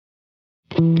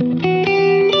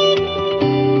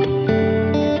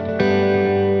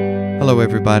Hello,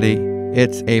 everybody.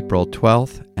 It's April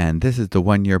 12th, and this is the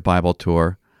One Year Bible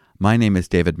Tour. My name is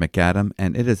David MacAdam,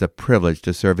 and it is a privilege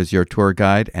to serve as your tour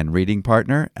guide and reading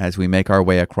partner as we make our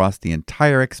way across the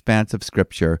entire expanse of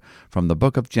Scripture from the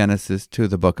book of Genesis to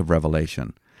the book of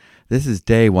Revelation. This is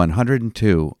day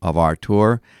 102 of our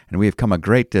tour, and we have come a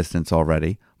great distance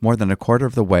already, more than a quarter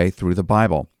of the way through the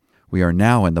Bible. We are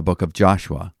now in the book of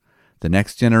Joshua. The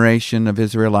next generation of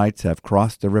Israelites have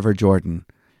crossed the River Jordan.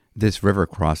 This river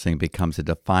crossing becomes a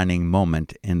defining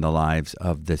moment in the lives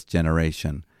of this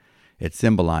generation. It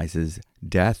symbolizes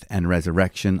death and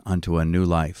resurrection unto a new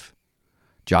life.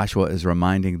 Joshua is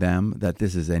reminding them that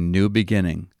this is a new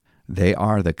beginning. They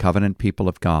are the covenant people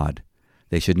of God.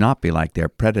 They should not be like their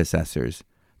predecessors,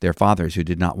 their fathers who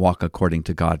did not walk according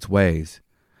to God's ways.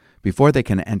 Before they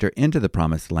can enter into the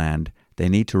promised land, they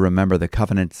need to remember the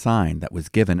covenant sign that was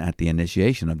given at the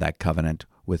initiation of that covenant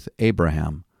with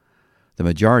Abraham. The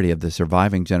majority of the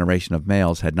surviving generation of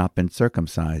males had not been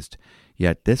circumcised,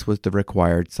 yet this was the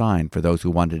required sign for those who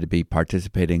wanted to be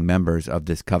participating members of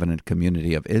this covenant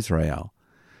community of Israel.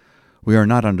 We are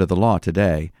not under the law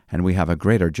today, and we have a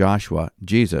greater Joshua,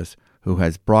 Jesus, who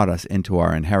has brought us into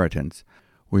our inheritance.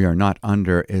 We are not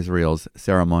under Israel's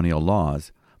ceremonial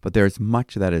laws, but there is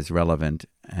much that is relevant,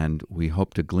 and we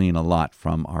hope to glean a lot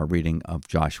from our reading of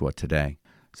Joshua today.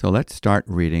 So let's start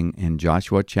reading in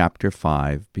Joshua chapter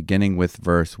 5, beginning with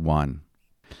verse 1.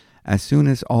 As soon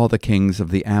as all the kings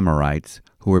of the Amorites,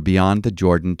 who were beyond the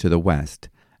Jordan to the west,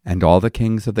 and all the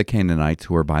kings of the Canaanites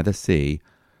who were by the sea,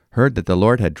 heard that the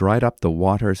Lord had dried up the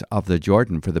waters of the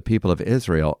Jordan for the people of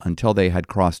Israel until they had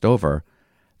crossed over,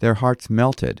 their hearts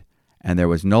melted, and there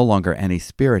was no longer any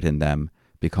spirit in them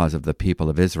because of the people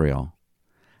of Israel.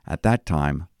 At that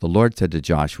time the Lord said to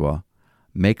Joshua,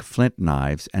 "Make flint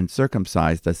knives and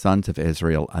circumcise the sons of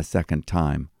Israel a second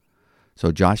time."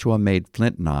 So Joshua made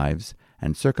flint knives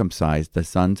and circumcised the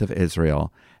sons of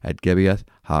Israel at Gibeath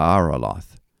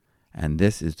Haaraloth. And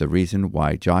this is the reason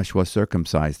why Joshua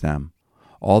circumcised them.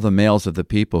 All the males of the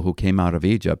people who came out of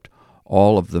Egypt,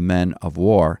 all of the men of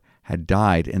war, had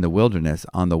died in the wilderness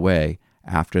on the way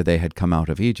after they had come out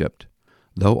of Egypt.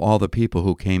 Though all the people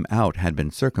who came out had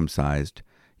been circumcised,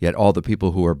 yet all the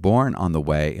people who were born on the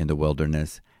way in the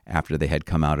wilderness, after they had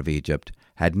come out of Egypt,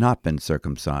 had not been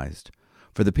circumcised.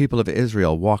 For the people of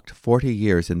Israel walked 40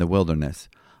 years in the wilderness,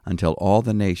 until all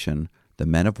the nation, the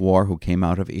men of war who came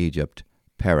out of Egypt,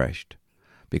 perished,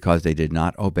 because they did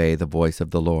not obey the voice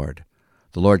of the Lord.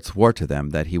 The Lord swore to them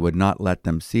that he would not let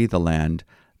them see the land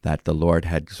that the Lord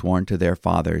had sworn to their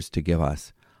fathers to give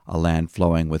us, a land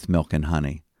flowing with milk and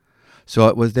honey. So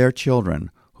it was their children,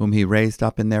 whom he raised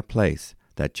up in their place,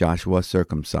 that Joshua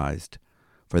circumcised,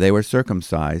 for they were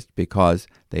circumcised because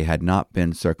they had not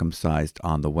been circumcised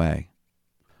on the way.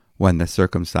 When the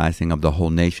circumcising of the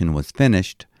whole nation was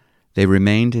finished, they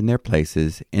remained in their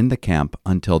places in the camp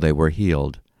until they were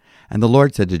healed. And the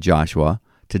Lord said to Joshua,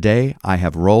 "Today I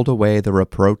have rolled away the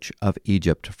reproach of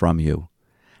Egypt from you."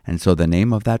 And so the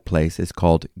name of that place is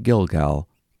called Gilgal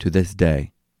to this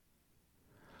day.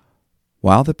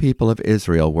 While the people of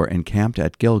Israel were encamped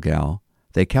at Gilgal,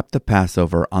 they kept the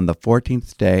Passover on the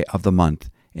 14th day of the month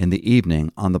in the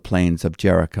evening on the plains of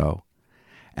Jericho.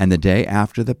 And the day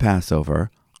after the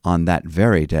Passover, on that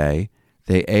very day,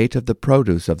 they ate of the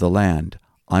produce of the land,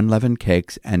 unleavened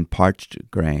cakes and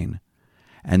parched grain.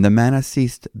 And the manna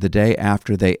ceased the day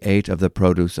after they ate of the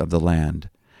produce of the land.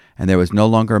 And there was no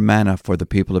longer manna for the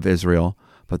people of Israel,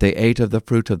 but they ate of the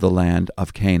fruit of the land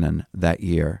of Canaan that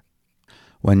year.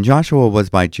 When Joshua was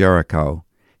by Jericho,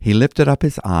 he lifted up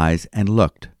his eyes and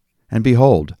looked, and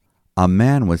behold, a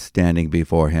man was standing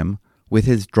before him with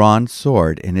his drawn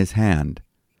sword in his hand.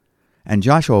 And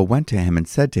Joshua went to him and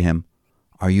said to him,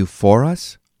 "Are you for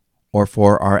us, or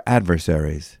for our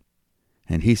adversaries?"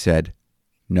 And he said,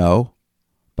 "No,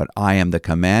 but I am the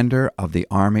commander of the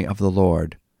army of the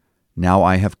Lord. Now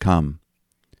I have come."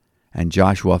 And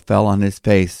Joshua fell on his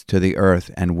face to the earth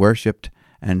and worshipped,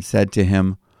 and said to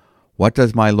him, "What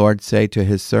does my Lord say to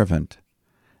his servant?"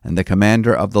 And the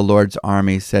commander of the Lord's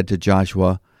army said to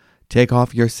Joshua, "Take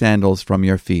off your sandals from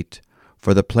your feet,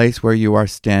 for the place where you are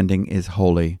standing is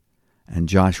holy." And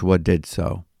Joshua did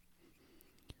so.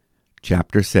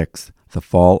 Chapter 6. The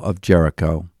Fall of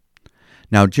Jericho.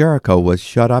 Now Jericho was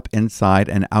shut up inside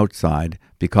and outside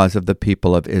because of the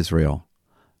people of Israel.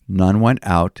 None went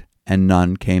out, and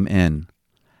none came in.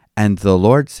 And the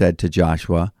Lord said to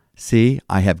Joshua, "See,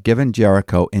 I have given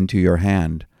Jericho into your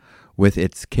hand, with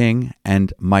its king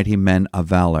and mighty men of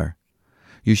valor.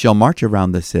 You shall march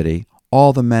around the city,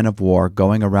 all the men of war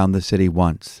going around the city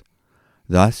once.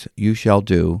 Thus you shall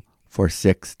do, for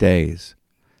 6 days.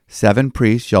 7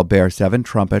 priests shall bear 7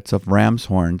 trumpets of ram's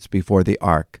horns before the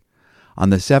ark. On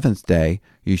the 7th day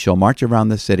you shall march around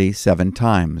the city 7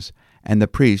 times, and the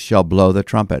priests shall blow the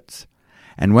trumpets.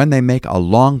 And when they make a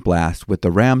long blast with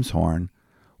the ram's horn,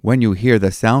 when you hear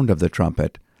the sound of the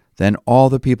trumpet, then all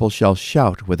the people shall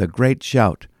shout with a great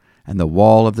shout, and the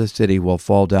wall of the city will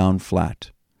fall down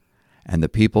flat. And the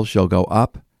people shall go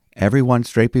up, every one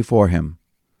straight before him.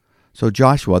 So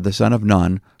Joshua the son of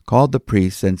Nun called the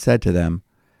priests and said to them,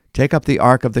 Take up the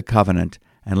ark of the covenant,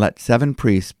 and let 7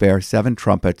 priests bear 7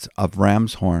 trumpets of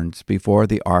ram's horns before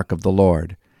the ark of the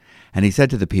Lord. And he said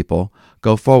to the people,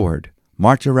 Go forward,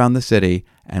 march around the city,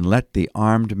 and let the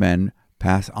armed men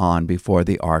pass on before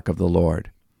the ark of the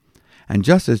Lord. And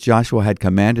just as Joshua had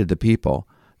commanded the people,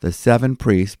 the 7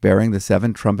 priests bearing the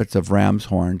 7 trumpets of ram's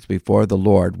horns before the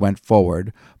Lord went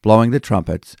forward, blowing the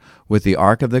trumpets, with the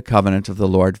ark of the covenant of the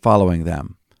Lord following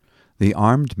them. The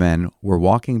armed men were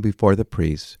walking before the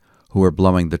priests, who were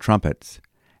blowing the trumpets,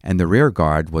 and the rear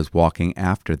guard was walking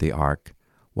after the ark,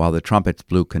 while the trumpets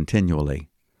blew continually.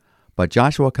 But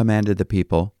Joshua commanded the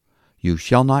people, You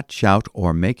shall not shout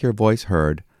or make your voice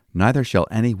heard, neither shall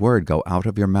any word go out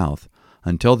of your mouth,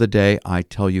 until the day I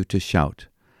tell you to shout.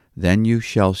 Then you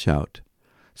shall shout.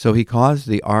 So he caused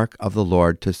the ark of the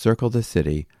Lord to circle the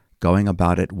city, going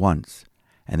about it once.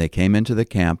 And they came into the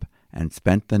camp, and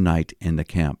spent the night in the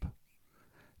camp.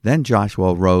 Then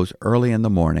Joshua rose early in the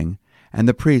morning, and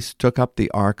the priests took up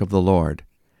the ark of the Lord.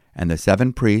 And the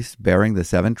 7 priests bearing the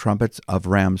 7 trumpets of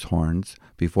ram's horns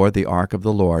before the ark of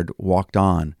the Lord walked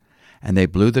on, and they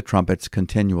blew the trumpets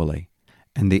continually.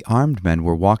 And the armed men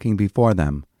were walking before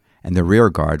them, and the rear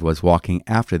guard was walking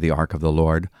after the ark of the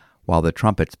Lord, while the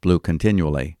trumpets blew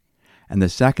continually. And the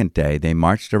 2nd day they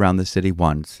marched around the city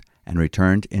once, and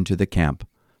returned into the camp.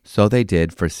 So they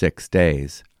did for 6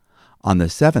 days. On the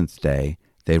 7th day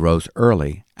they rose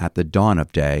early at the dawn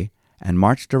of day, and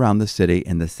marched around the city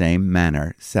in the same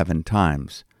manner 7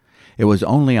 times. It was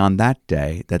only on that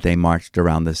day that they marched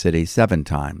around the city 7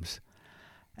 times.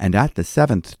 And at the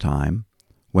 7th time,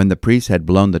 when the priests had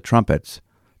blown the trumpets,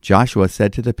 Joshua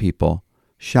said to the people,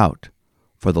 Shout,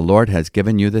 for the Lord has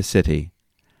given you the city.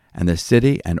 And the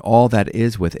city and all that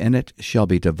is within it shall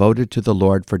be devoted to the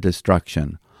Lord for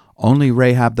destruction. Only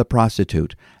Rahab the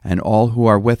prostitute and all who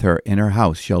are with her in her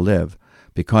house shall live,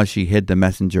 because she hid the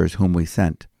messengers whom we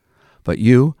sent. But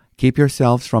you, keep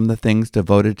yourselves from the things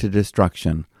devoted to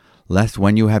destruction, lest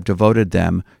when you have devoted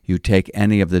them, you take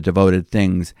any of the devoted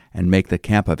things, and make the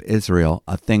camp of Israel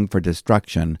a thing for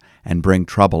destruction, and bring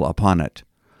trouble upon it.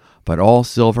 But all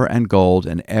silver and gold,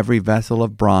 and every vessel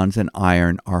of bronze and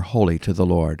iron are holy to the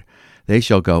Lord. They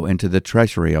shall go into the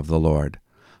treasury of the Lord.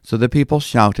 So the people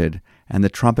shouted, and the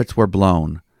trumpets were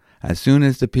blown. As soon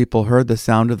as the people heard the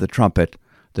sound of the trumpet,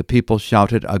 the people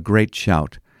shouted a great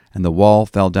shout, and the wall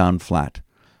fell down flat,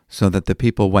 so that the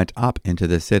people went up into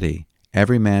the city,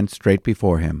 every man straight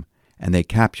before him, and they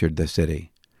captured the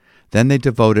city. Then they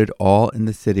devoted all in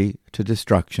the city to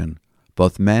destruction,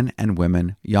 both men and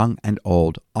women, young and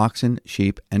old, oxen,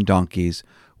 sheep, and donkeys,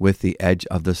 with the edge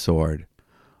of the sword.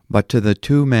 But to the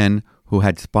 2 men who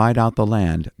had spied out the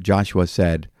land, Joshua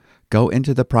said, Go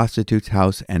into the prostitute's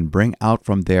house, and bring out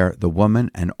from there the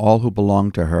woman and all who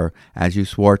belong to her, as you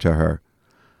swore to her.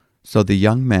 So the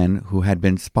young men who had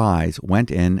been spies went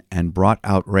in and brought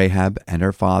out Rahab and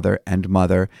her father and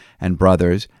mother and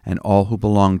brothers and all who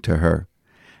belonged to her.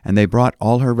 And they brought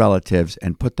all her relatives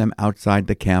and put them outside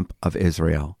the camp of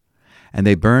Israel. And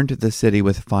they burned the city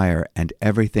with fire and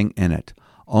everything in it.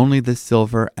 Only the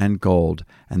silver and gold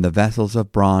and the vessels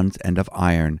of bronze and of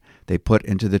iron they put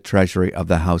into the treasury of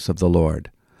the house of the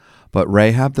Lord. But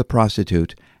Rahab the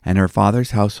prostitute and her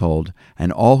father's household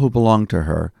and all who belonged to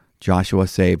her Joshua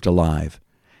saved alive.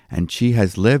 And she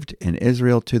has lived in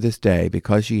Israel to this day,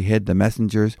 because she hid the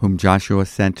messengers whom Joshua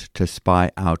sent to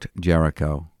spy out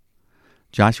Jericho.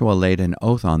 Joshua laid an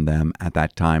oath on them at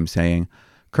that time, saying,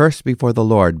 Cursed before the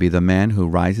Lord be the man who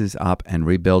rises up and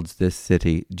rebuilds this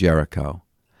city Jericho.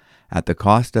 At the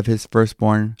cost of his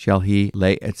firstborn shall he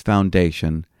lay its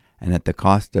foundation, and at the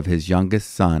cost of his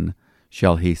youngest son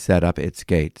shall he set up its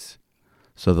gates.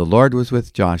 So the Lord was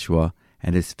with Joshua,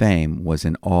 and his fame was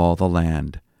in all the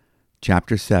land.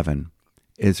 Chapter 7.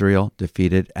 Israel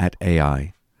defeated at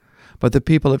Ai. But the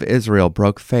people of Israel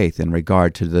broke faith in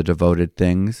regard to the devoted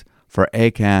things, for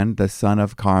Achan the son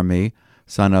of Carmi,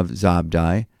 son of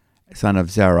Zabdi, son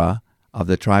of Zerah, of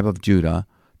the tribe of Judah,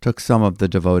 took some of the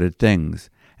devoted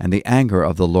things, and the anger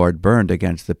of the Lord burned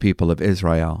against the people of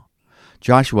Israel.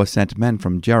 Joshua sent men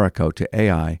from Jericho to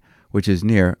Ai, which is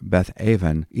near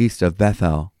Beth-aven, east of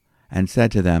Bethel, and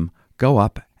said to them, Go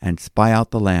up and spy out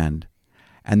the land.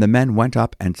 And the men went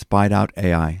up and spied out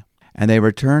Ai. And they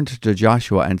returned to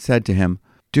Joshua and said to him,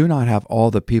 Do not have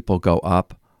all the people go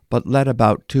up, but let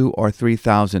about 2,000 or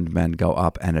 3,000 men go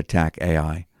up and attack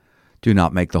Ai. Do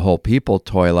not make the whole people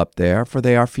toil up there, for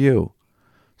they are few.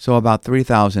 So about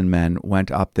 3,000 men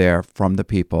went up there from the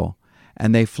people,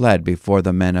 and they fled before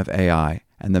the men of Ai.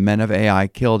 And the men of Ai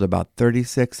killed about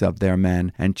 36 of their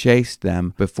men, and chased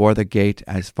them before the gate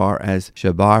as far as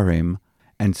Shebarim,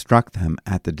 and struck them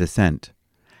at the descent.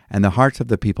 And the hearts of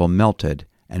the people melted,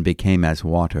 and became as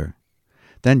water.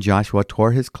 Then Joshua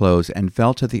tore his clothes, and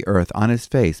fell to the earth on his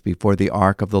face before the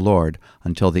ark of the Lord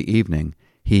until the evening,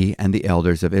 he and the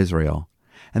elders of Israel.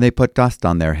 And they put dust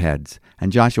on their heads.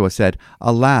 And Joshua said,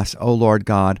 Alas, O Lord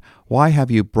God, why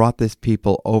have you brought this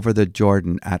people over the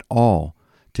Jordan at all,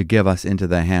 to give us into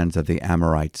the hands of the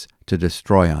Amorites, to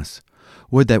destroy us?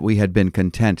 Would that we had been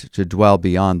content to dwell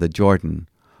beyond the Jordan.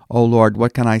 O Lord,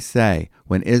 what can I say,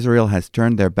 when Israel has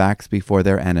turned their backs before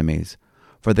their enemies?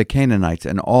 For the Canaanites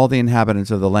and all the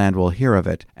inhabitants of the land will hear of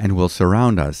it, and will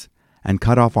surround us, and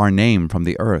cut off our name from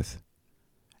the earth.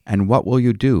 And what will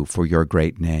you do for your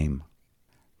great name?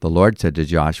 The Lord said to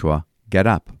Joshua, Get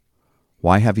up.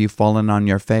 Why have you fallen on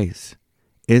your face?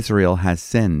 Israel has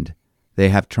sinned. They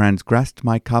have transgressed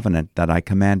my covenant that I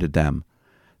commanded them.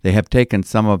 They have taken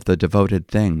some of the devoted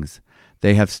things.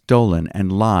 They have stolen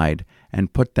and lied,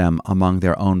 and put them among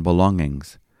their own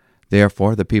belongings.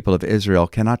 Therefore the people of Israel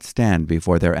cannot stand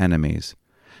before their enemies.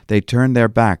 They turn their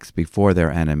backs before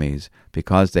their enemies,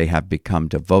 because they have become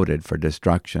devoted for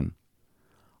destruction.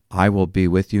 I will be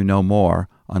with you no more,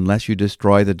 unless you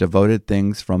destroy the devoted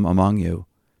things from among you.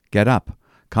 Get up,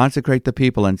 consecrate the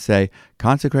people, and say,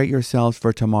 Consecrate yourselves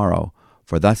for tomorrow,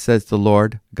 for thus says the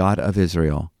Lord, God of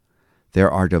Israel.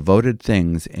 There are devoted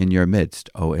things in your midst,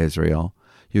 O Israel.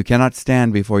 You cannot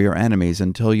stand before your enemies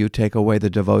until you take away the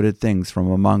devoted things from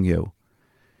among you.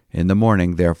 In the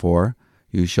morning, therefore,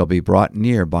 you shall be brought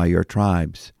near by your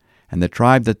tribes, and the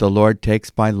tribe that the Lord takes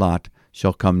by lot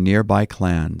shall come near by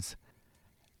clans,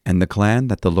 and the clan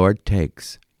that the Lord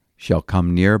takes shall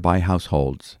come near by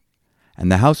households,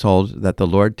 and the household that the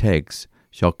Lord takes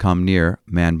shall come near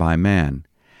man by man,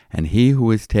 and he who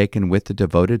is taken with the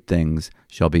devoted things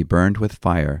shall be burned with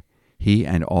fire, he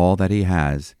and all that he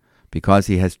has, because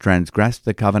he has transgressed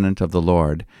the covenant of the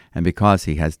Lord, and because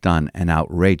he has done an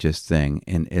outrageous thing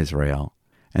in Israel.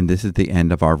 And this is the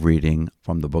end of our reading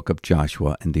from the book of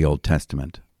Joshua in the Old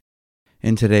Testament.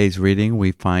 In today's reading,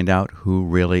 we find out who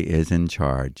really is in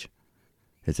charge.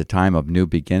 It's a time of new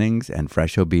beginnings and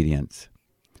fresh obedience.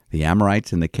 The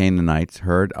Amorites and the Canaanites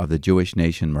heard of the Jewish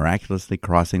nation miraculously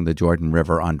crossing the Jordan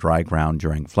River on dry ground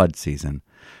during flood season.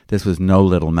 This was no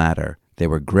little matter. They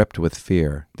were gripped with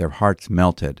fear. Their hearts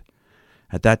melted.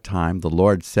 At that time, the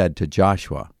Lord said to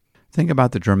Joshua, think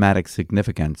about the dramatic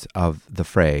significance of the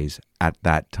phrase, at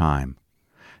that time.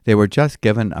 They were just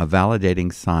given a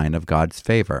validating sign of God's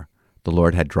favor. The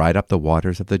Lord had dried up the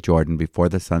waters of the Jordan before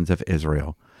the sons of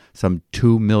Israel, some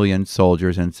 2 million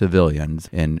soldiers and civilians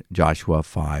in Joshua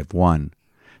 5:1.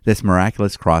 This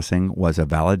miraculous crossing was a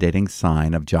validating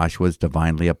sign of Joshua's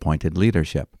divinely appointed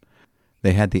leadership.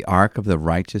 They had the ark of the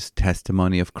righteous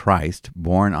testimony of Christ,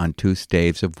 borne on 2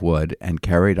 staves of wood and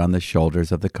carried on the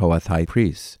shoulders of the Kohathite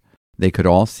priests. They could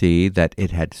all see that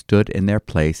it had stood in their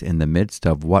place in the midst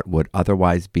of what would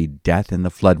otherwise be death in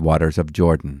the floodwaters of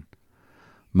Jordan.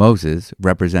 Moses,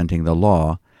 representing the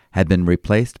law, had been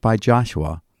replaced by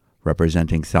Joshua,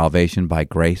 representing salvation by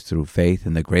grace through faith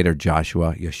in the greater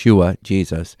Joshua, Yeshua,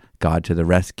 Jesus, God to the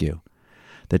rescue.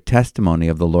 The testimony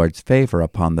of the Lord's favor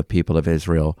upon the people of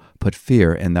Israel put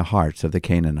fear in the hearts of the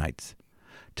Canaanites.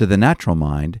 To the natural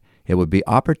mind, it would be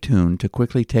opportune to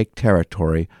quickly take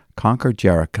territory, conquer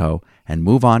Jericho, and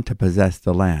move on to possess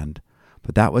the land.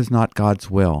 But that was not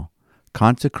God's will.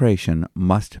 Consecration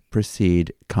must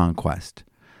precede conquest.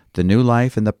 The new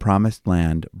life in the promised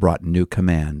land brought new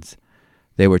commands.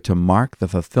 They were to mark the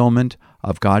fulfillment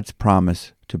of God's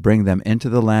promise to bring them into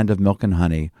the land of milk and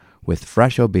honey with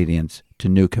fresh obedience to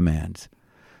new commands.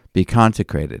 Be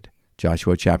consecrated,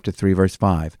 Joshua chapter 3, verse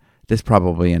 5. This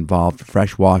probably involved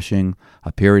fresh washing,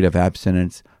 a period of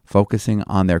abstinence, focusing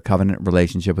on their covenant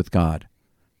relationship with God.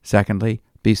 Secondly,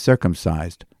 be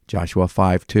circumcised, Joshua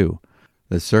 5:2.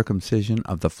 The circumcision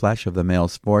of the flesh of the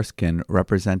male's foreskin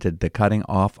represented the cutting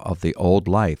off of the old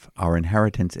life, our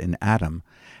inheritance in Adam,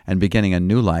 and beginning a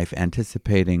new life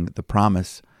anticipating the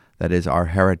promise that is our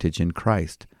heritage in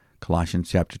Christ, Colossians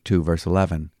chapter 2, verse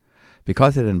 11.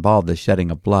 Because it involved the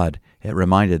shedding of blood, it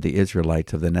reminded the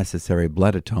Israelites of the necessary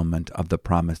blood atonement of the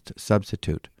promised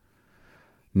substitute.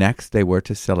 Next, they were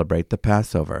to celebrate the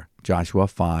Passover, Joshua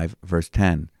 5, verse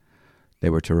 10. They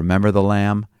were to remember the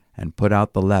lamb and put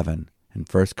out the leaven, in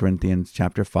 1 Corinthians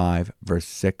chapter 5, verse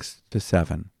 6 to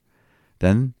 7.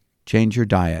 Then change your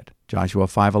diet, Joshua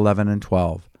 5:11 and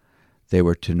 12. They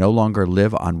were to no longer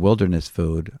live on wilderness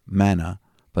food, manna,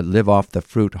 but live off the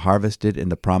fruit harvested in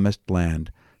the promised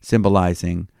land,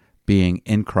 symbolizing being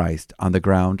in Christ on the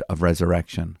ground of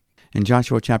resurrection. In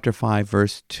Joshua chapter 5,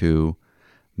 verse 2,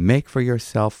 make for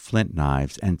yourself flint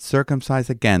knives and circumcise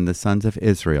again the sons of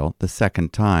Israel the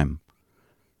second time.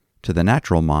 To the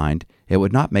natural mind, it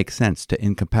would not make sense to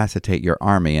incapacitate your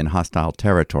army in hostile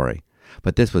territory,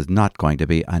 but this was not going to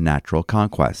be a natural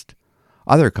conquest.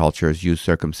 Other cultures use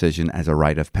circumcision as a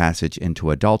rite of passage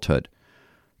into adulthood.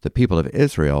 The people of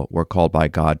Israel were called by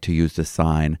God to use the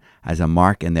sign as a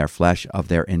mark in their flesh of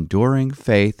their enduring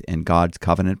faith in God's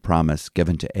covenant promise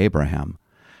given to Abraham,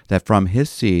 that from his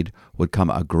seed would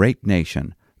come a great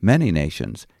nation, many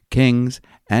nations, kings,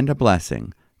 and a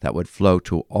blessing that would flow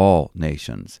to all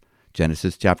nations.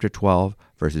 Genesis chapter 12,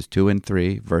 verses 2 and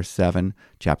 3, verse 7,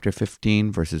 chapter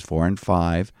 15, verses 4 and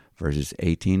 5, verses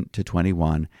 18 to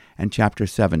 21, and chapter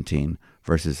 17,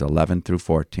 verses 11 through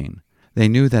 14. They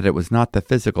knew that it was not the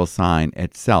physical sign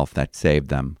itself that saved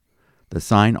them. The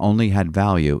sign only had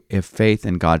value if faith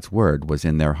in God's word was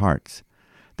in their hearts.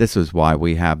 This is why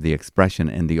we have the expression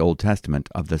in the Old Testament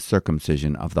of the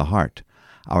circumcision of the heart.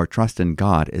 Our trust in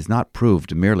God is not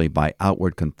proved merely by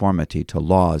outward conformity to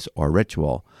laws or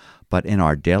ritual, but in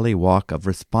our daily walk of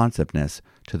responsiveness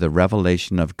to the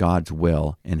revelation of God's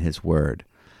will in His Word.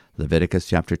 Leviticus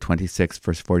chapter 26,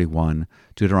 verse 41,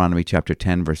 Deuteronomy chapter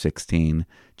 10, verse 16,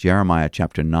 Jeremiah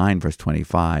chapter 9, verse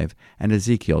 25, and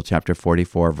Ezekiel chapter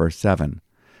 44, verse 7.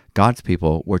 God's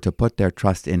people were to put their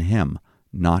trust in Him,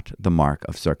 not the mark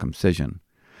of circumcision.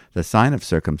 The sign of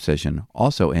circumcision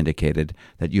also indicated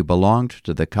that you belonged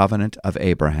to the covenant of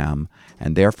Abraham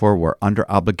and therefore were under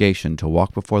obligation to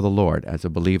walk before the Lord as a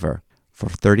believer. For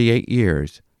 38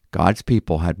 years, God's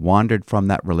people had wandered from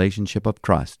that relationship of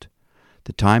trust.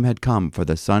 The time had come for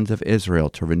the sons of Israel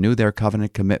to renew their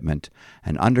covenant commitment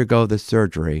and undergo the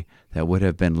surgery that would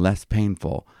have been less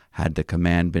painful had the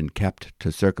command been kept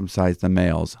to circumcise the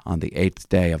males on the 8th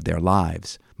day of their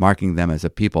lives, marking them as a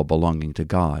people belonging to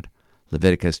God.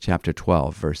 Leviticus chapter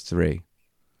 12, verse 3.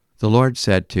 The Lord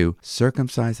said to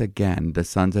circumcise again the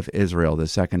sons of Israel the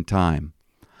second time.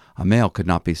 A male could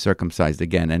not be circumcised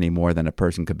again any more than a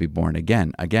person could be born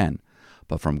again.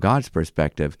 But from God's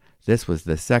perspective, this was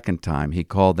the second time He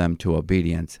called them to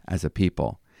obedience as a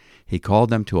people. He called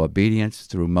them to obedience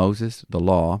through Moses, the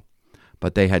law,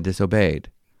 but they had disobeyed.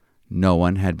 No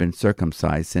one had been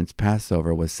circumcised since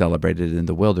Passover was celebrated in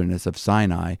the wilderness of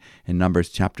Sinai in Numbers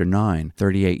chapter 9,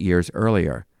 38 years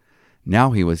earlier.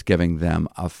 Now He was giving them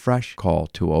a fresh call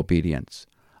to obedience,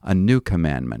 a new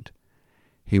commandment.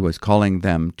 He was calling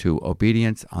them to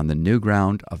obedience on the new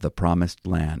ground of the promised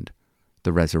land,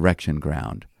 the resurrection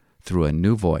ground, through a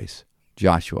new voice,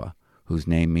 Joshua, whose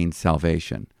name means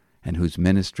salvation, and whose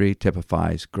ministry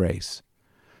typifies grace.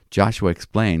 Joshua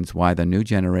explains why the new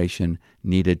generation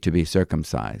needed to be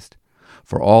circumcised.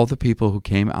 For all the people who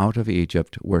came out of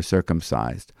Egypt were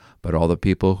circumcised, but all the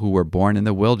people who were born in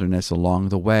the wilderness along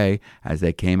the way as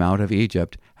they came out of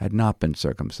Egypt had not been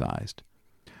circumcised.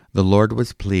 The Lord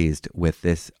was pleased with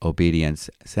this obedience,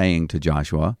 saying to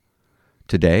Joshua,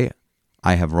 "Today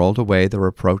I have rolled away the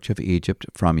reproach of Egypt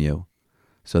from you."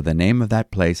 So the name of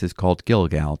that place is called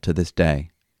Gilgal to this day.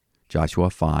 Joshua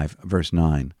 5, verse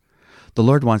 9. The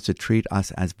Lord wants to treat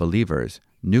us as believers,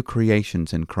 new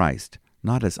creations in Christ,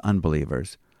 not as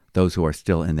unbelievers, those who are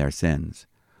still in their sins.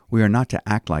 We are not to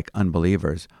act like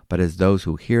unbelievers, but as those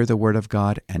who hear the word of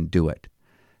God and do it.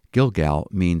 Gilgal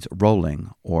means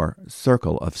rolling or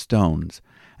circle of stones,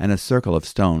 and a circle of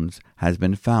stones has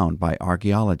been found by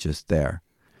archaeologists there.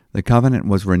 The covenant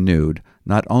was renewed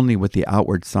not only with the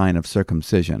outward sign of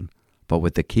circumcision, but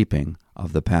with the keeping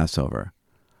of the Passover.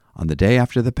 On the day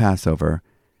after the Passover,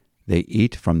 they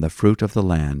eat from the fruit of the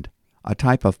land, a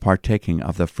type of partaking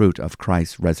of the fruit of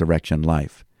Christ's resurrection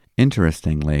life.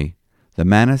 Interestingly, the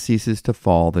manna ceases to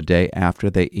fall the day after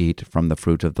they eat from the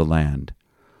fruit of the land.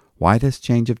 Why this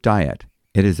change of diet?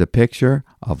 It is a picture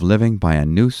of living by a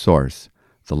new source,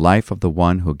 the life of the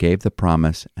one who gave the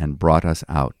promise and brought us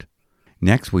out.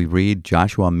 Next we read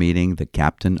Joshua meeting the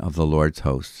captain of the Lord's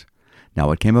hosts.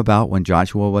 Now it came about when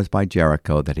Joshua was by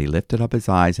Jericho that he lifted up his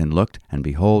eyes and looked, and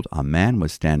behold, a man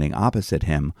was standing opposite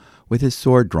him with his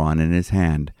sword drawn in his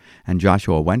hand. And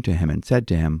Joshua went to him and said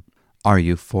to him, "Are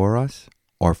you for us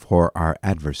or for our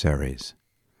adversaries?"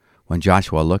 When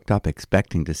Joshua looked up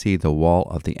expecting to see the wall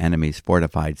of the enemy's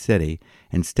fortified city,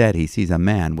 instead he sees a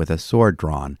man with a sword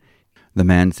drawn. The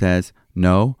man says,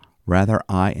 "No, Rather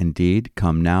I indeed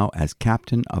come now as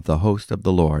captain of the host of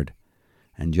the Lord.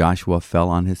 And Joshua fell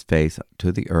on his face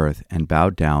to the earth and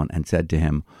bowed down and said to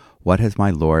him, What has my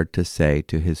Lord to say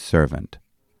to his servant?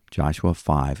 Joshua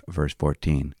 5, verse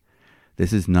 14.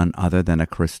 This is none other than a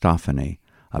Christophany,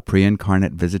 a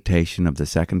pre-incarnate visitation of the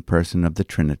second person of the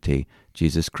Trinity,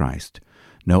 Jesus Christ.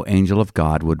 No angel of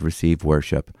God would receive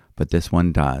worship, but this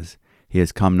one does. He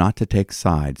has come not to take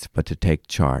sides, but to take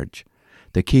charge.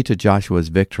 The key to Joshua's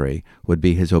victory would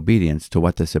be his obedience to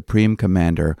what the supreme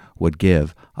commander would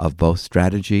give of both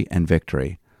strategy and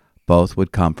victory. Both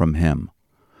would come from him.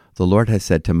 The Lord has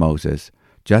said to Moses,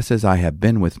 Just as I have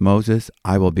been with Moses,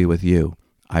 I will be with you.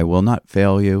 I will not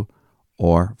fail you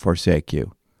or forsake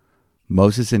you.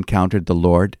 Moses encountered the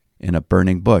Lord in a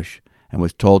burning bush and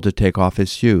was told to take off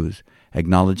his shoes,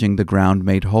 acknowledging the ground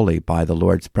made holy by the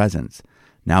Lord's presence.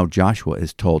 Now Joshua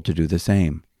is told to do the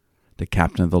same. The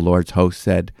captain of the Lord's host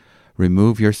said,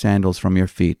 Remove your sandals from your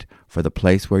feet, for the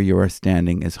place where you are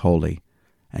standing is holy.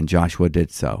 And Joshua did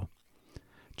so.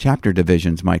 Chapter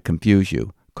divisions might confuse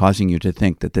you, causing you to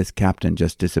think that this captain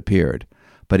just disappeared.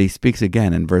 But he speaks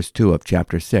again in verse 2 of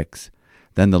chapter 6.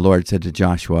 Then the Lord said to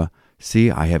Joshua,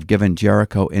 See, I have given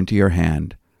Jericho into your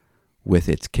hand, with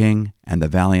its king and the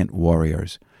valiant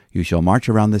warriors. You shall march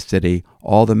around the city,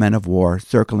 all the men of war,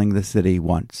 circling the city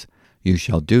once. You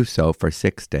shall do so for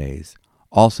 6 days.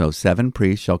 Also 7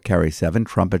 priests shall carry 7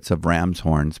 trumpets of ram's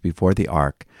horns before the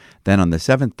ark. Then on the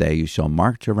 7th day you shall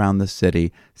march around the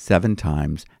city 7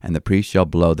 times, and the priests shall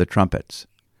blow the trumpets.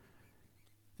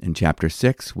 In chapter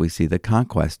 6, we see the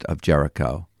conquest of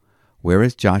Jericho. Where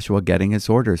is Joshua getting his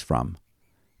orders from?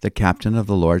 The captain of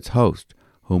the Lord's host,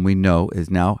 whom we know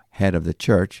is now head of the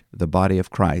church, the body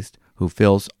of Christ, who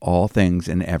fills all things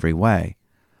in every way.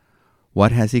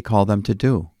 What has he called them to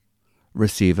do?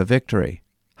 Receive a victory.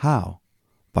 How?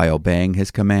 By obeying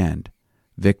his command.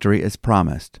 Victory is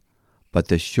promised, but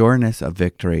the sureness of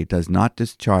victory does not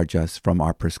discharge us from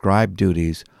our prescribed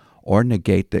duties or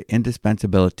negate the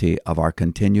indispensability of our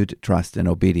continued trust and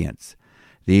obedience.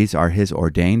 These are his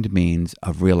ordained means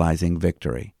of realizing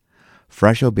victory.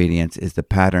 Fresh obedience is the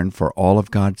pattern for all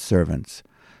of God's servants.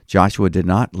 Joshua did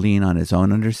not lean on his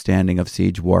own understanding of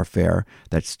siege warfare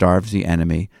that starves the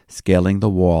enemy, scaling the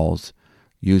walls,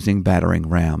 using battering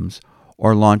rams,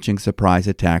 or launching surprise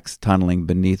attacks tunneling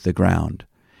beneath the ground.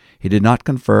 He did not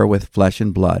confer with flesh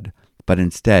and blood, but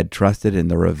instead trusted in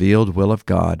the revealed will of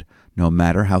God, no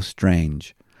matter how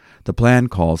strange. The plan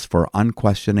calls for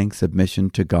unquestioning submission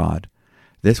to God.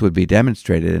 This would be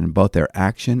demonstrated in both their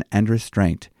action and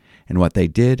restraint, in what they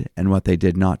did and what they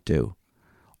did not do.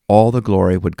 All the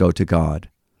glory would go to God.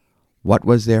 What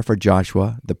was there for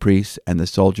Joshua, the priests, and the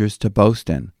soldiers to boast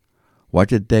in? What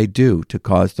did they do to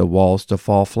cause the walls to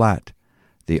fall flat?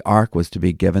 The ark was to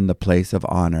be given the place of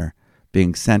honor,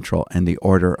 being central in the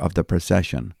order of the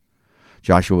procession.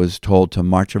 Joshua was told to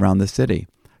march around the city,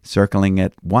 circling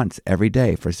it once every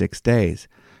day for 6 days.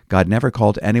 God never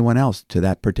called anyone else to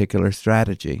that particular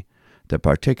strategy. The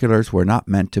particulars were not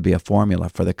meant to be a formula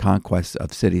for the conquest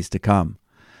of cities to come.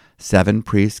 7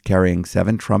 priests carrying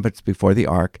 7 trumpets before the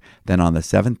ark. Then on the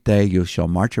 7th day you shall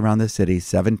march around the city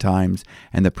 7 times,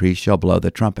 and the priests shall blow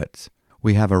the trumpets.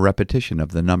 We have a repetition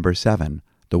of the number 7,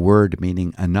 the word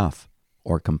meaning enough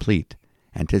or complete,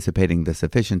 anticipating the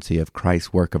sufficiency of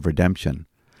Christ's work of redemption.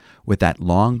 With that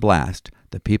long blast,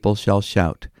 the people shall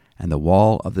shout, and the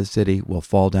wall of the city will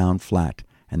fall down flat,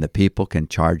 and the people can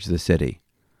charge the city.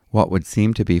 What would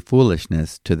seem to be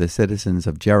foolishness to the citizens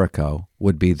of Jericho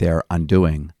would be their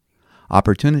undoing.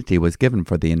 Opportunity was given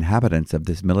for the inhabitants of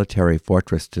this military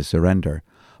fortress to surrender,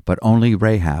 but only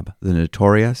Rahab, the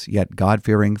notorious yet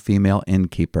God-fearing female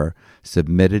innkeeper,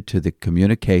 submitted to the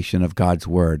communication of God's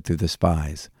word through the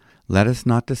spies. Let us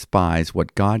not despise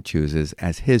what God chooses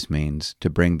as his means to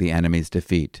bring the enemy's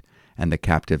defeat and the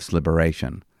captive's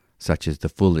liberation, such as the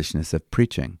foolishness of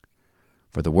preaching.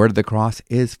 For the word of the cross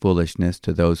is foolishness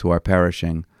to those who are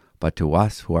perishing, but to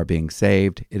us who are being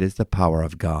saved it is the power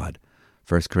of God.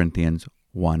 1 Corinthians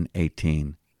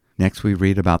 1:18. Next we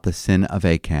read about the sin of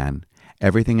Achan.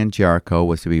 Everything in Jericho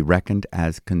was to be reckoned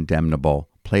as condemnable,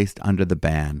 placed under the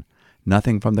ban.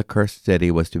 Nothing from the cursed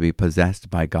city was to be possessed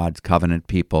by God's covenant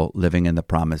people living in the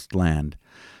promised land.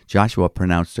 Joshua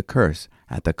pronounced a curse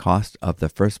at the cost of the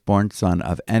firstborn son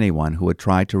of anyone who would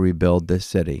try to rebuild this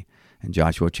city, in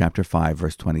Joshua chapter 5,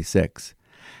 verse 26.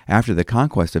 After the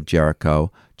conquest of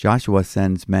Jericho, Joshua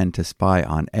sends men to spy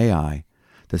on Ai.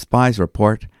 The spies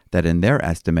report that in their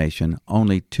estimation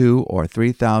only 2,000 or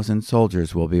 3,000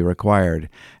 soldiers will be required,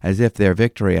 as if their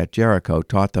victory at Jericho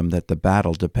taught them that the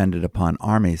battle depended upon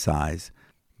army size.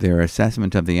 Their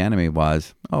assessment of the enemy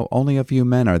was, only a few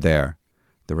men are there.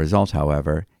 The result,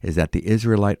 however, is that the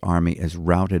Israelite army is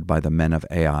routed by the men of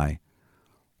Ai.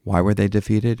 Why were they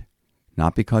defeated?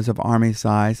 Not because of army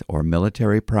size or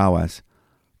military prowess,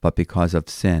 but because of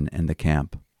sin in the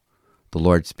camp. The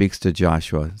Lord speaks to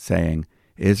Joshua, saying,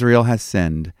 Israel has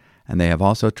sinned, and they have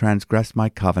also transgressed my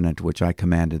covenant which I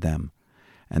commanded them.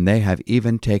 And they have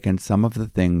even taken some of the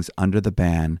things under the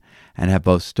ban, and have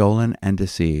both stolen and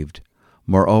deceived.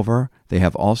 Moreover, they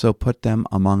have also put them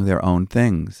among their own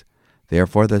things.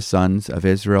 Therefore the sons of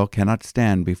Israel cannot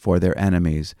stand before their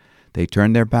enemies. They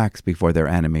turn their backs before their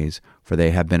enemies, for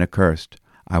they have been accursed.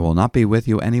 I will not be with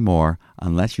you any more,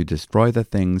 unless you destroy the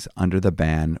things under the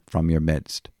ban from your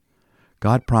midst.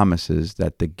 God promises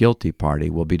that the guilty party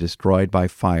will be destroyed by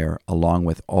fire along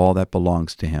with all that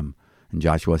belongs to him, in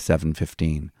Joshua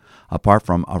 7:15. Apart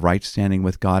from a right standing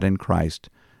with God in Christ,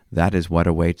 that is what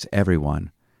awaits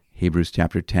everyone. Hebrews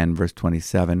chapter 10, verse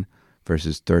 27,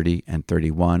 verses 30 and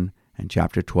 31, and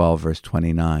chapter 12, verse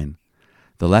 29.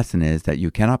 The lesson is that you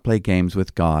cannot play games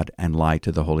with God and lie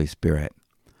to the Holy Spirit.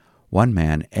 One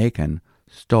man, Achan,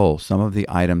 stole some of the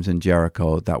items in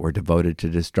Jericho that were devoted to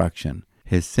destruction.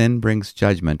 His sin brings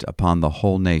judgment upon the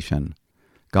whole nation.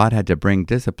 God had to bring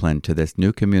discipline to this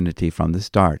new community from the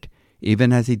start,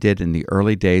 even as he did in the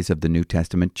early days of the New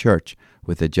Testament church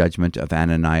with the judgment of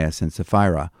Ananias and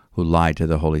Sapphira, who lied to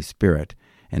the Holy Spirit,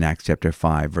 in Acts chapter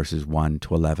 5, verses 1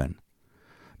 to 11.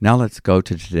 Now let's go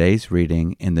to today's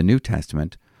reading in the New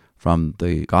Testament from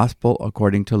the Gospel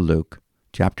according to Luke,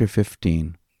 chapter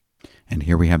 15. And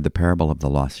here we have the parable of the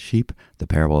lost sheep, the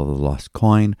parable of the lost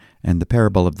coin, and the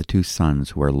parable of the two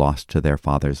sons who were lost to their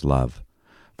father's love.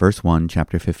 Verse 1,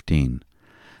 chapter 15.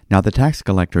 Now the tax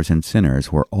collectors and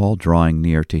sinners were all drawing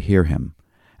near to hear him.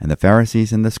 And the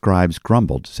Pharisees and the scribes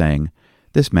grumbled, saying,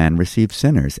 This man receives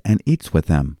sinners and eats with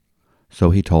them.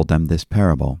 So he told them this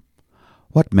parable.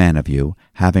 What man of you,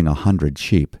 having 100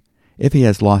 sheep, if he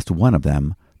has lost one of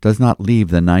them, does not leave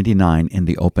the 99 in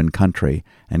the open country,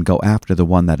 and go after the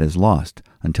one that is lost,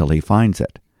 until he finds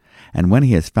it? And when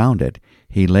he has found it,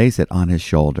 he lays it on his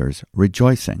shoulders,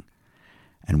 rejoicing.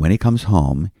 And when he comes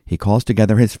home, he calls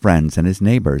together his friends and his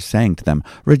neighbors, saying to them,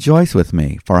 Rejoice with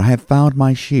me, for I have found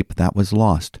my sheep that was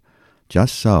lost.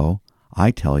 Just so, I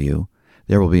tell you,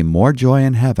 there will be more joy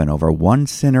in heaven over one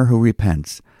sinner who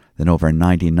repents than over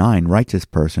 99 righteous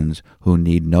persons who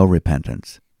need no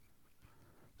repentance.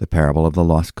 The parable of the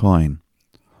lost coin.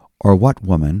 Or what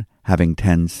woman, having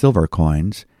 10 silver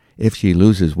coins, if she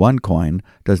loses one coin,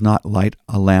 does not light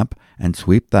a lamp and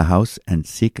sweep the house and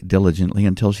seek diligently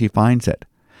until she finds it?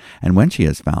 And when she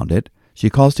has found it, she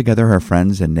calls together her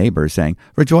friends and neighbors, saying,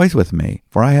 Rejoice with me,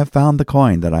 for I have found the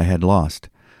coin that I had lost.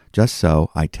 Just so,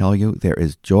 I tell you, there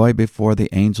is joy before the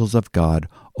angels of God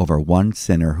over one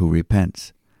sinner who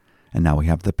repents. And now we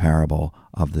have the parable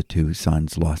of the two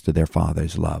sons lost to their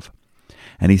father's love.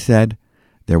 And he said,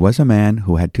 There was a man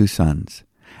who had 2 sons.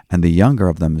 And the younger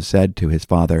of them said to his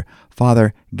father,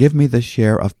 Father, give me the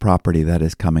share of property that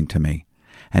is coming to me.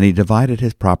 And he divided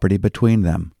his property between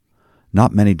them.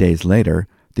 Not many days later,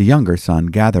 the younger son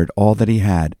gathered all that he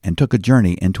had and took a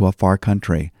journey into a far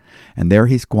country, and there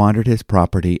he squandered his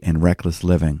property in reckless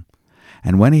living.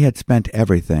 And when he had spent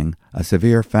everything, a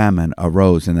severe famine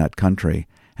arose in that country,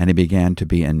 and he began to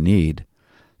be in need.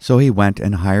 So he went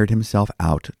and hired himself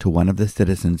out to one of the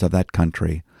citizens of that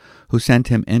country, who sent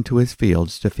him into his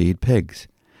fields to feed pigs.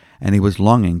 And he was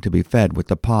longing to be fed with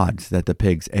the pods that the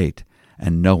pigs ate,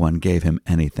 and no one gave him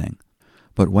anything.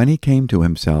 But when he came to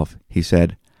himself, he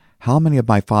said, How many of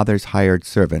my father's hired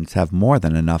servants have more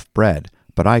than enough bread,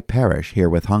 but I perish here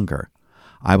with hunger?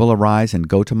 I will arise and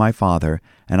go to my father,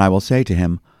 and I will say to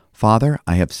him, Father,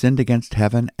 I have sinned against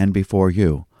heaven and before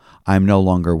you. I am no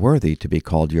longer worthy to be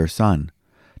called your son.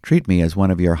 Treat me as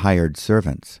one of your hired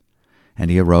servants.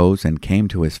 And he arose and came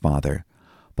to his father.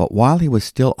 But while he was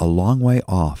still a long way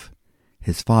off,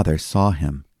 his father saw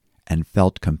him and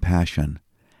felt compassion,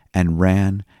 and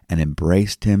ran and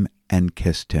embraced him and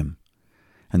kissed him.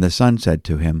 And the son said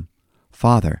to him,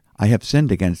 Father, I have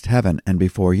sinned against heaven and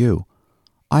before you.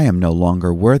 I am no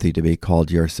longer worthy to be called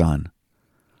your son.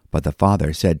 But the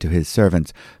father said to his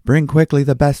servants, Bring quickly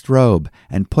the best robe,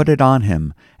 and put it on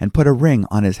him, and put a ring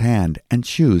on his hand, and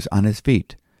shoes on his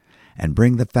feet. And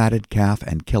bring the fatted calf,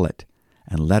 and kill it,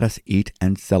 and let us eat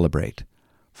and celebrate.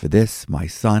 For this my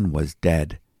son was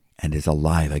dead, and is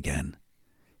alive again.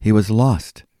 He was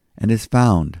lost, and is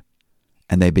found.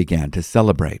 And they began to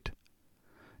celebrate.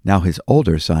 Now his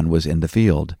older son was in the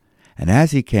field, and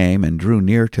as he came and drew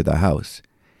near to the house,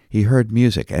 he heard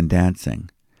music and dancing.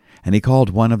 And he called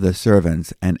one of the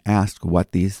servants and asked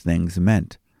what these things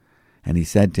meant. And he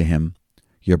said to him,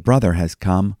 Your brother has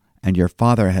come, and your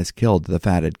father has killed the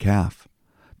fatted calf.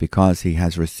 because he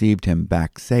has received him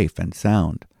back safe and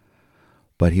sound."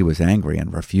 But he was angry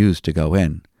and refused to go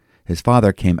in. His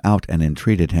father came out and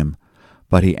entreated him.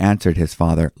 But he answered his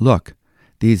father, "Look,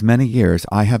 these many years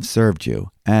I have served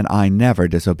you, and I never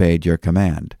disobeyed your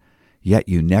command. Yet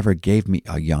you never gave me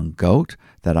a young goat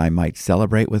that I might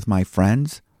celebrate with my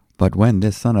friends. But when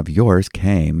this son of yours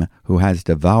came, who has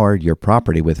devoured your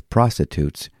property with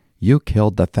prostitutes, you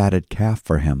killed the fatted calf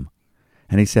for him."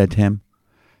 And he said to him,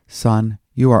 "Son,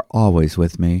 you are always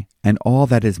with me, and all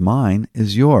that is mine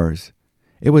is yours.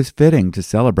 It was fitting to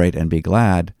celebrate and be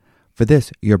glad, for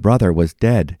this your brother was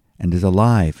dead and is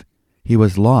alive. He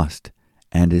was lost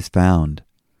and is found."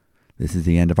 This is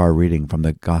the end of our reading from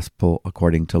the Gospel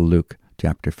according to Luke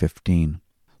chapter 15.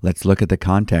 Let's look at the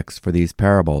context for these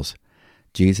parables.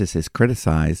 Jesus is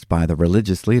criticized by the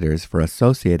religious leaders for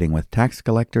associating with tax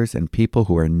collectors and people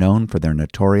who are known for their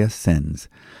notorious sins.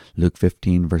 Luke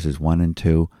 15 verses 1 and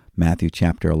 2, Matthew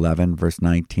chapter 11 verse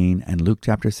 19, and Luke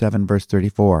chapter 7 verse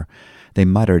 34. They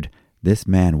muttered, "This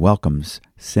man welcomes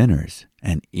sinners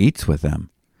and eats with them."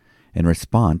 In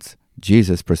response,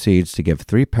 Jesus proceeds to give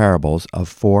 3 parables of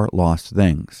 4 lost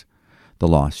things: the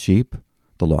lost sheep,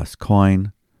 the lost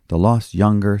coin, the lost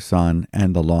younger son,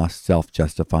 and the lost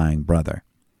self-justifying brother.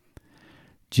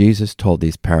 Jesus told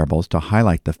these parables to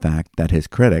highlight the fact that his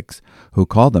critics, who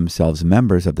called themselves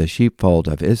members of the sheepfold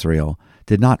of Israel,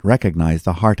 did not recognize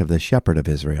the heart of the shepherd of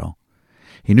Israel.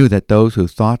 He knew that those who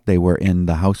thought they were in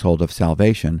the household of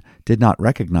salvation did not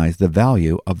recognize the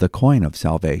value of the coin of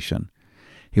salvation.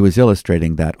 He was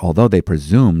illustrating that although they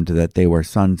presumed that they were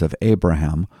sons of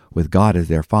Abraham, with God as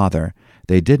their father,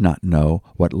 they did not know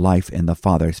what life in the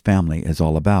Father's family is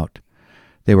all about.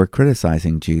 They were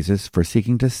criticizing Jesus for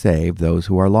seeking to save those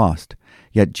who are lost.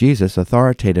 Yet Jesus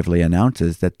authoritatively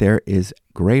announces that there is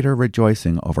greater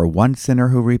rejoicing over one sinner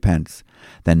who repents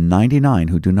than 99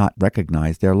 who do not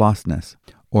recognize their lostness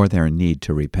or their need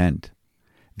to repent.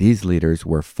 These leaders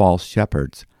were false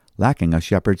shepherds, lacking a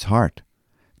shepherd's heart.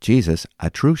 Jesus,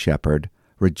 a true shepherd,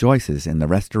 rejoices in the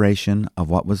restoration of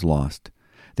what was lost.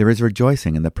 There is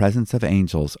rejoicing in the presence of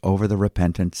angels over the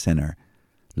repentant sinner.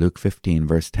 Luke 15,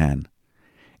 verse 10.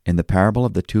 In the parable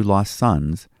of the 2 lost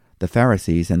sons, the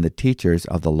Pharisees and the teachers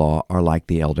of the law are like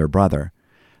the elder brother.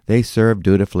 They serve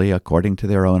dutifully according to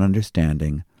their own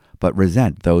understanding, but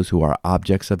resent those who are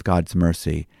objects of God's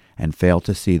mercy and fail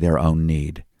to see their own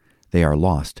need. They are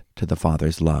lost to the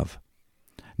Father's love.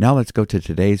 Now let's go to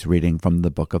today's reading from the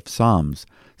book of Psalms,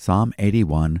 Psalm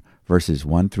 81, verses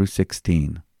 1 through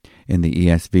 16. In the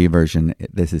ESV version,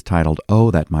 this is titled,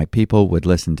 "Oh, that my people would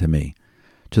listen to me."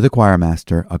 To the choir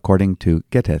master, according to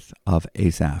Gittith of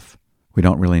Asaph. We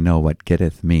don't really know what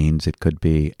Gittith means. It could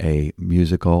be a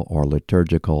musical or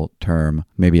liturgical term,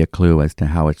 maybe a clue as to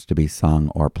how it's to be sung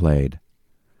or played.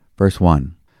 Verse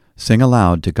 1. Sing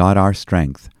aloud to God our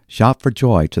strength. Shout for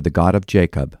joy to the God of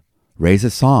Jacob. Raise a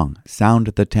song, sound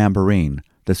the tambourine,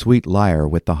 the sweet lyre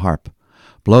with the harp.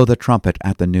 Blow the trumpet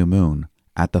at the new moon,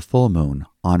 at the full moon,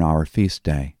 on our feast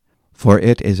day. For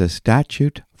it is a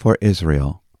statute for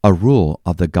Israel, a rule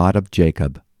of the God of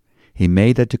Jacob. He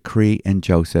made a decree in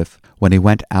Joseph when he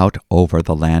went out over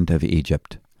the land of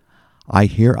Egypt. I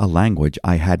hear a language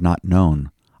I had not known.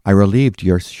 I relieved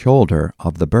your shoulder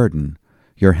of the burden.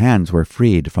 Your hands were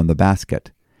freed from the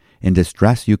basket. In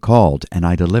distress you called, and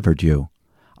I delivered you.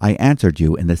 I answered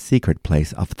you in the secret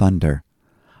place of thunder.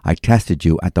 I tested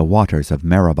you at the waters of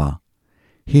Meribah.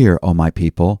 Hear, O my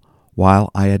people, while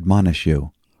I admonish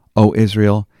you. O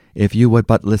Israel, if you would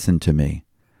but listen to me.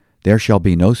 There shall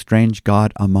be no strange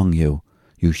god among you.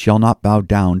 You shall not bow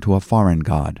down to a foreign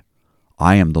god.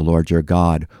 I am the Lord your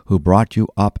God, who brought you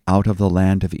up out of the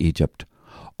land of Egypt.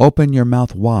 Open your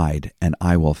mouth wide, and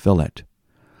I will fill it.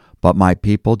 But my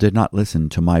people did not listen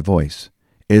to my voice.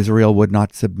 Israel would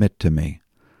not submit to me.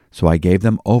 So I gave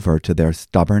them over to their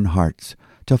stubborn hearts,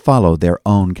 to follow their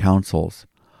own counsels.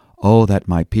 Oh, that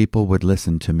my people would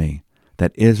listen to me,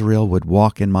 that Israel would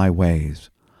walk in my ways.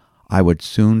 I would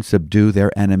soon subdue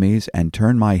their enemies and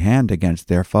turn my hand against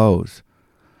their foes.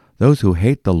 Those who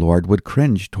hate the Lord would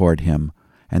cringe toward him,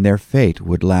 and their fate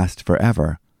would last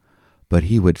forever. But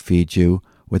he would feed you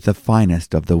with the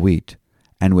finest of the wheat,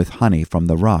 and with honey from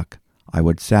the rock I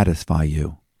would satisfy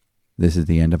you. This is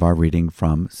the end of our reading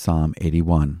from Psalm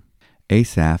 81.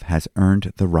 Asaph has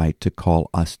earned the right to call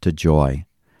us to joy.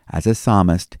 As a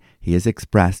psalmist, he has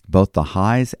expressed both the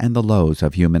highs and the lows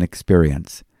of human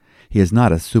experience. He is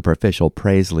not a superficial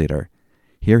praise leader.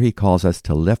 Here he calls us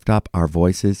to lift up our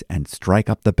voices and strike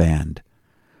up the band.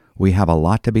 We have a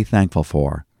lot to be thankful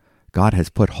for. God has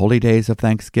put holy days of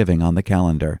thanksgiving on the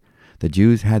calendar. The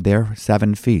Jews had their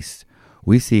 7 feasts.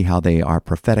 We see how they are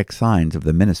prophetic signs of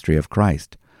the ministry of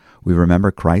Christ. We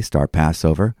remember Christ, our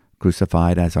Passover,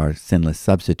 crucified as our sinless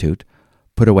substitute,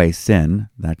 put away sin,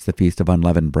 that's the Feast of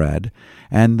Unleavened Bread,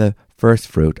 and the first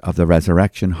fruit of the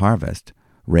resurrection harvest,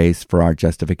 raised for our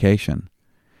justification.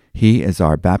 He is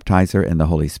our baptizer in the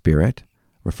Holy Spirit,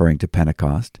 referring to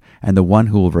Pentecost, and the one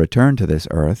who will return to this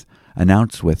earth,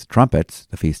 announced with trumpets,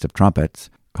 the Feast of Trumpets,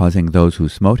 causing those who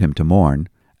smote him to mourn,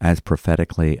 as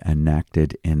prophetically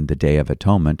enacted in the Day of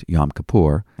Atonement, Yom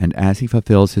Kippur, and as he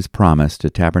fulfills his promise to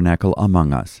tabernacle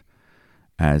among us,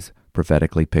 as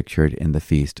prophetically pictured in the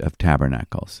Feast of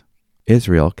Tabernacles.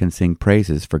 Israel can sing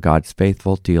praises for God's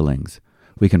faithful dealings.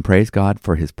 We can praise God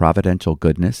for his providential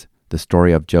goodness, the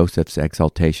story of Joseph's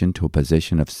exaltation to a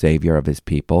position of savior of his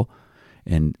people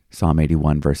in Psalm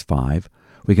 81, verse 5.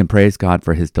 We can praise God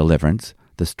for his deliverance,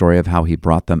 the story of how he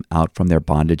brought them out from their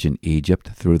bondage in Egypt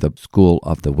through the school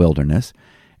of the wilderness,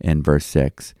 in verse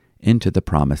 6, into the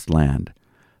promised land.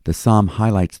 The psalm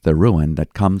highlights the ruin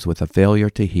that comes with a failure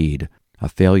to heed, a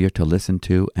failure to listen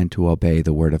to and to obey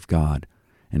the word of God,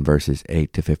 in verses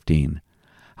 8 to 15.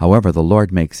 However, the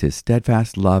Lord makes his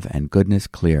steadfast love and goodness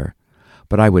clear.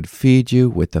 But I would feed you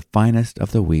with the finest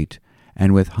of the wheat,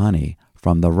 and with honey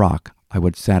from the rock I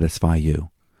would satisfy you,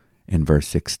 in verse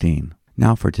 16.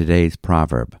 Now for today's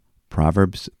proverb,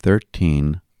 Proverbs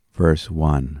 13, verse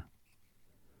 1.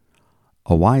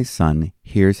 A wise son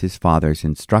hears his father's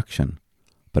instruction,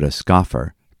 but a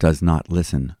scoffer does not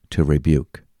listen to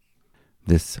rebuke.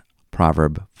 This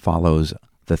proverb follows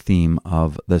the theme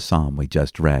of the psalm we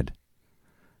just read.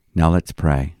 Now let's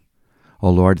pray. O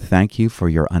Lord, thank you for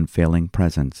your unfailing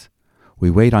presence.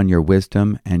 We wait on your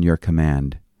wisdom and your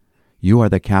command. You are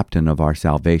the captain of our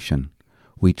salvation.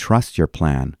 We trust your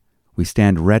plan. We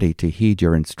stand ready to heed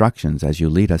your instructions as you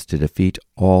lead us to defeat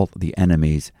all the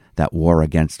enemies that war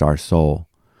against our soul.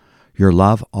 Your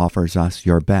love offers us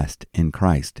your best in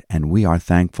Christ, and we are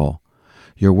thankful.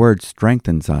 Your word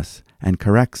strengthens us and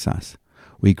corrects us.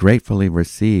 We gratefully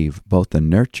receive both the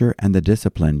nurture and the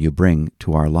discipline you bring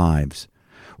to our lives.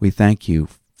 We thank you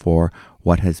for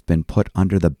what has been put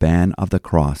under the ban of the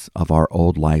cross of our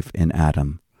old life in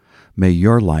Adam. May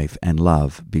your life and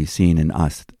love be seen in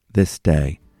us this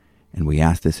day. And we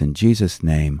ask this in Jesus'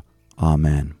 name.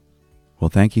 Amen. Well,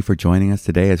 thank you for joining us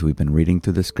today as we've been reading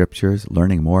through the Scriptures,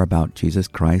 learning more about Jesus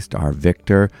Christ, our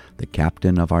victor, the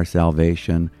captain of our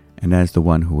salvation, and as the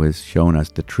one who has shown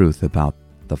us the truth about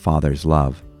the Father's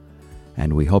love.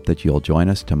 And we hope that you'll join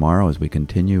us tomorrow as we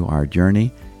continue our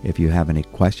journey. If you have any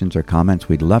questions or comments,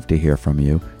 we'd love to hear from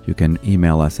you. You can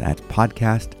email us at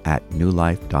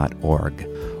podcast@newlife.org.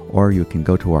 Or you can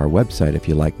go to our website if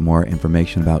you like more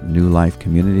information about New Life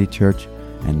Community Church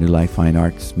and New Life Fine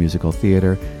Arts Musical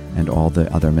Theater and all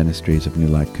the other ministries of New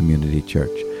Life Community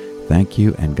Church. Thank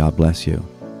you, and God bless you.